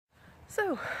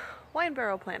So, wine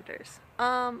barrel planters.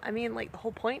 I mean, like, the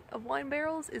whole point of wine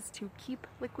barrels is to keep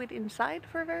liquid inside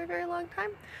for a very, very long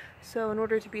time. So in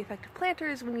order to be effective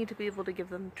planters, we need to be able to give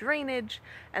them drainage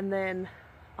and then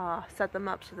set them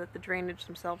up so that the drainage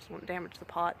themselves won't damage the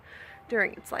pot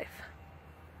during its life.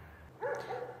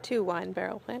 2 wine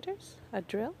barrel planters, a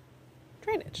drill,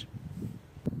 drainage.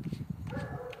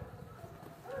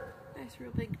 Nice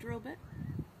real big drill bit.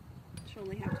 Should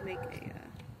only have to make a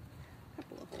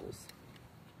couple of holes.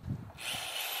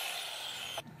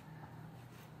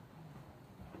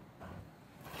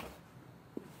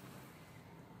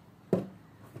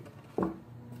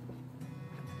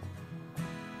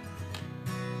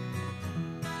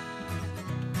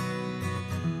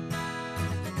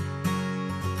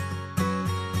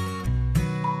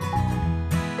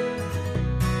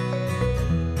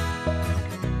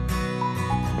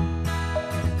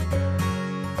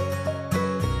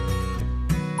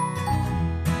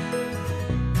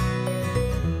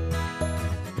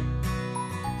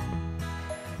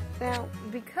 Now,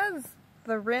 because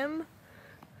the rim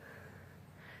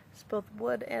is both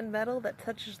wood and metal that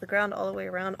touches the ground all the way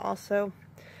around, also,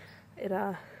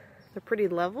 they're pretty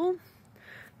level.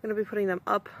 I'm going to be putting them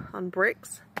up on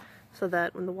bricks so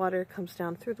that when the water comes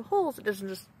down through the holes, it doesn't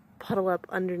just puddle up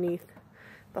underneath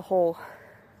the whole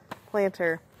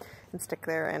planter and stick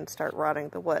there and start rotting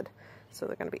the wood. So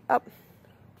they're going to be up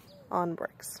on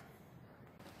bricks.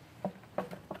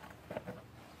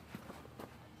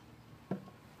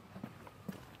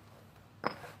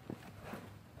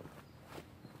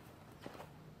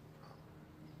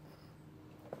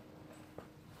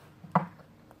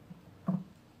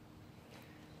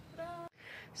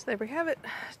 So there we have it,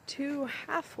 2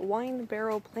 half wine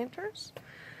barrel planters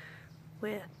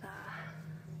with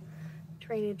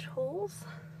drainage holes.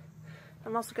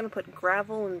 I'm also going to put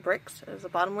gravel and bricks as a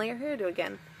bottom layer here to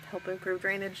again help improve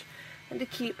drainage and to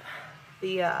keep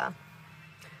the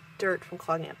dirt from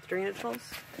clogging up the drainage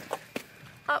holes.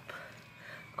 Up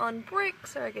on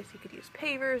bricks, or I guess you could use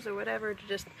pavers or whatever to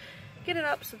just get it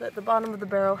up so that the bottom of the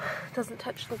barrel doesn't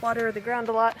touch the water or the ground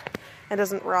a lot and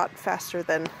doesn't rot faster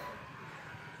than,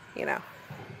 you know,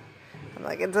 I'm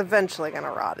like, it's eventually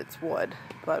gonna rot, it's wood,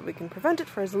 but we can prevent it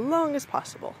for as long as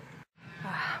possible.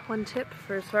 One tip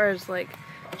for as far as like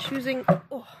choosing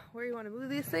where you want to move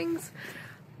these things,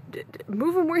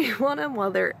 move them where you want them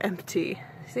while they're empty.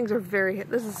 These things are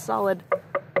this is solid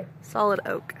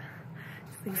oak.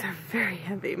 These things are very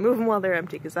heavy. Move them while they're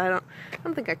empty, because I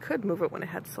don't think I could move it when it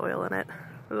had soil in it.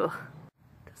 Ugh.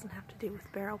 Doesn't have to do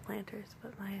with barrel planters,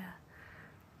 but my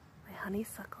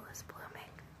honeysuckle is blooming.